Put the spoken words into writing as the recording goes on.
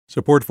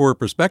Support for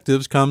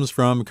Perspectives comes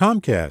from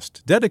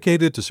Comcast,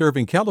 dedicated to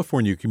serving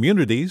California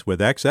communities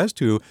with access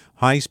to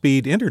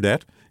high-speed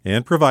internet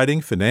and providing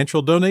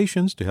financial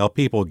donations to help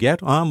people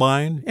get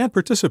online and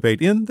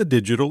participate in the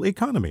digital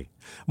economy.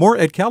 More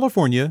at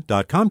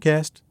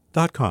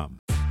california.comcast.com.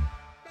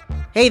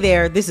 Hey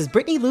there, this is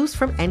Brittany Luce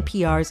from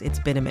NPR's It's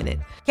Been a Minute.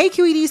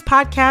 KQED's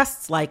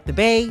podcasts like The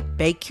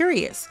Bay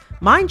Curious,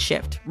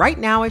 Mindshift, Right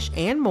Nowish,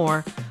 and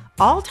more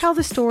all tell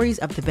the stories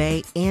of the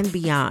Bay and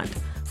beyond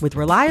with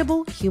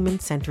reliable,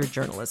 human-centered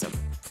journalism.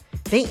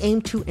 They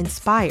aim to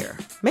inspire,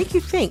 make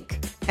you think,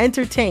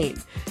 entertain,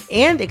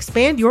 and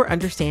expand your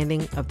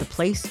understanding of the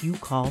place you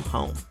call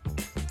home.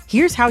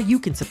 Here's how you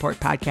can support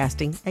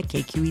podcasting at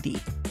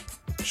KQED.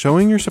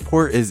 Showing your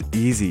support is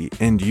easy,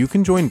 and you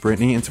can join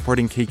Brittany in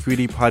supporting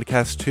KQED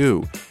Podcast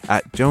too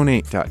at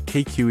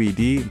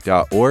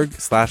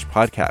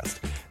donate.kqed.org/podcast.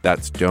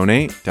 That's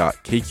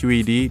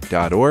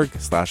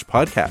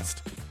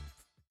donate.kqed.org/podcast.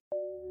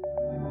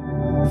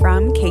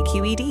 From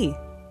KQED.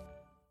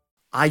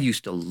 I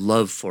used to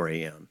love 4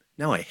 a.m.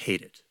 Now I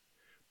hate it.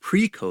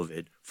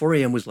 Pre-COVID, 4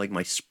 a.m. was like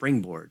my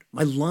springboard,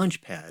 my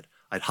launch pad.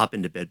 I'd hop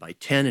into bed by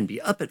 10 and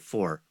be up at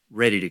 4,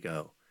 ready to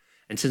go.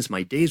 And since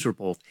my days were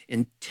both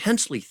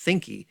intensely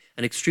thinky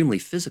and extremely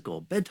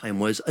physical, bedtime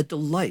was a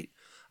delight.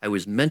 I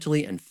was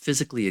mentally and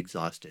physically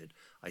exhausted.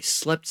 I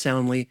slept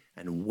soundly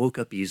and woke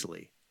up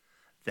easily.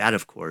 That,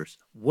 of course,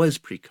 was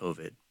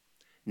pre-COVID.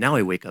 Now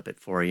I wake up at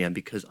 4 a.m.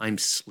 because I'm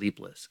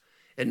sleepless.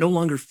 It no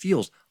longer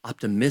feels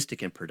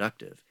optimistic and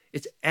productive.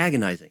 It's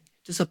agonizing,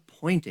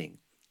 disappointing.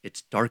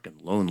 It's dark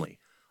and lonely.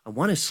 I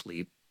want to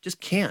sleep,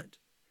 just can't.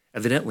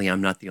 Evidently,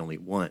 I'm not the only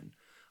one.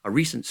 A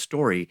recent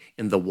story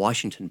in the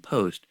Washington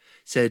Post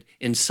said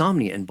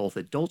insomnia in both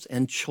adults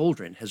and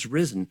children has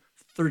risen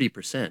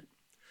 30%.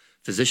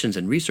 Physicians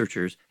and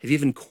researchers have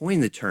even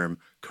coined the term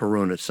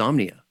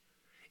coronasomnia.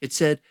 It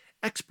said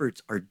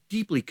experts are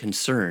deeply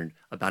concerned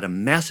about a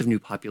massive new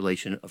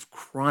population of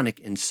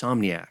chronic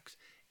insomniacs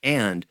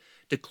and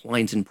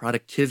declines in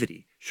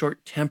productivity,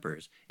 short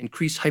tempers,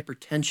 increased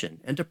hypertension,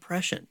 and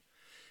depression.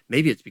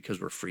 Maybe it's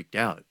because we're freaked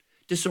out,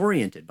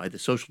 disoriented by the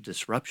social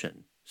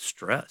disruption,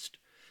 stressed.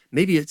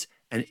 Maybe it's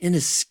an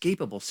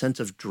inescapable sense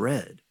of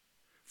dread.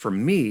 For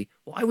me,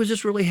 well, I was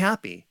just really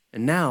happy,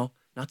 and now,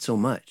 not so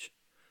much.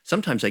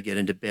 Sometimes I get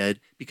into bed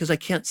because I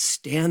can't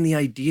stand the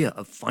idea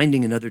of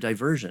finding another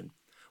diversion.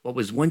 What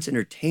was once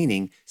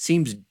entertaining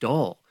seems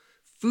dull.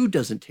 Food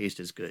doesn't taste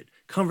as good.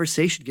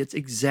 Conversation gets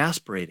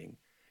exasperating.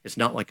 It's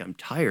not like I'm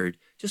tired,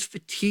 just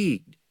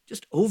fatigued,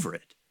 just over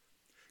it.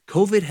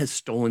 COVID has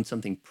stolen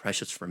something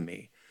precious from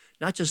me,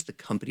 not just the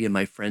company of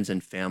my friends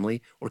and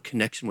family or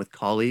connection with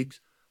colleagues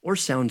or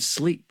sound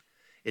sleep.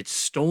 It's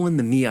stolen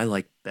the me I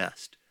like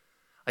best.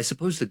 I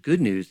suppose the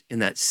good news in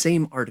that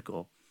same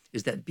article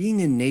is that being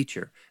in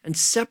nature and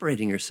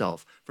separating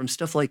yourself from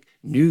stuff like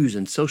news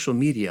and social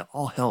media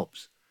all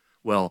helps.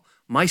 Well,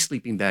 my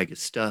sleeping bag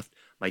is stuffed,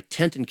 my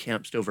tent and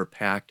camp stove are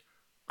packed.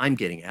 I'm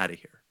getting out of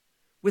here.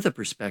 With a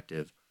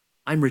perspective,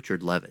 I'm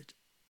Richard Levitt.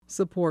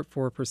 Support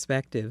for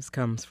Perspectives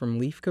comes from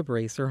Leif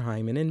Cabraser,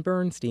 Hyman, and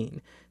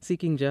Bernstein,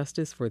 seeking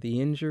justice for the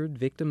injured,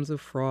 victims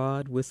of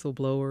fraud,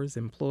 whistleblowers,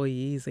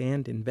 employees,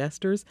 and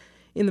investors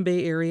in the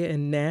Bay Area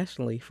and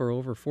nationally for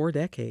over 4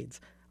 decades.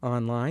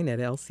 Online at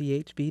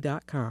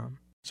lchb.com.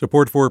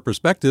 Support for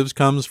Perspectives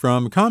comes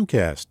from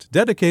Comcast,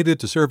 dedicated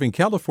to serving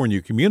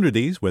California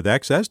communities with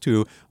access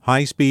to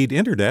high-speed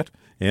internet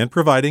and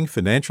providing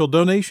financial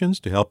donations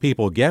to help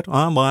people get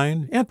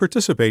online and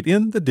participate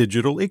in the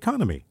digital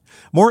economy.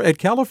 More at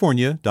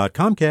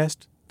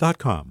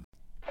california.comcast.com.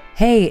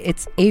 Hey,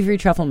 it's Avery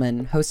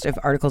Trufelman, host of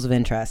Articles of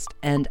Interest,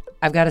 and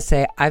I've got to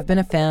say, I've been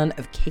a fan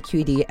of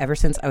KQED ever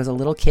since I was a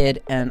little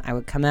kid, and I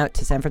would come out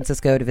to San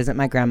Francisco to visit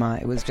my grandma.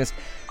 It was just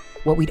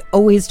what we'd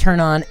always turn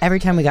on every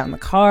time we got in the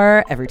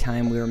car, every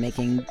time we were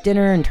making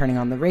dinner and turning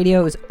on the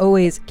radio. It was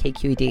always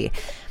KQED.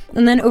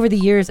 And then over the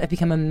years, I've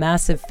become a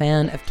massive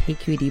fan of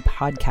KQED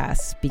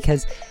podcasts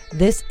because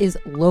this is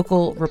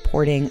local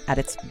reporting at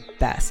its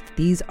best.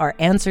 These are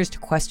answers to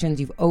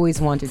questions you've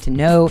always wanted to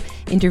know,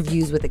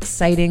 interviews with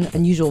exciting,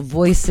 unusual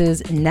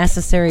voices,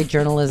 necessary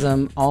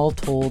journalism, all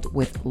told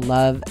with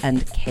love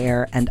and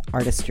care and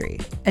artistry.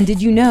 And did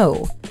you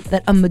know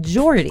that a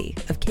majority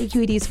of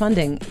KQED's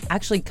funding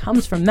actually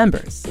comes from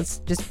members? It's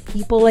just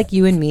people like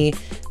you and me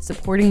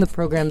supporting the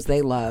programs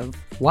they love,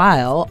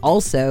 while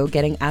also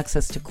getting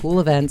access to cool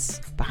events,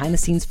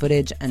 behind-the-scenes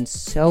footage, and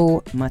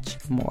so much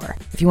more.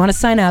 If you want to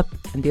sign up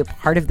and be a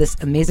part of this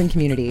amazing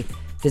community,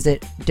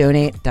 visit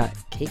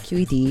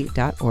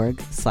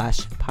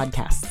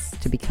donate.kqed.org/podcasts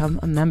to become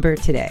a member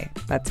today.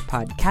 That's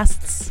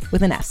podcasts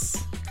with an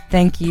S.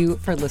 Thank you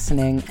for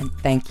listening, and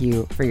thank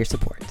you for your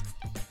support.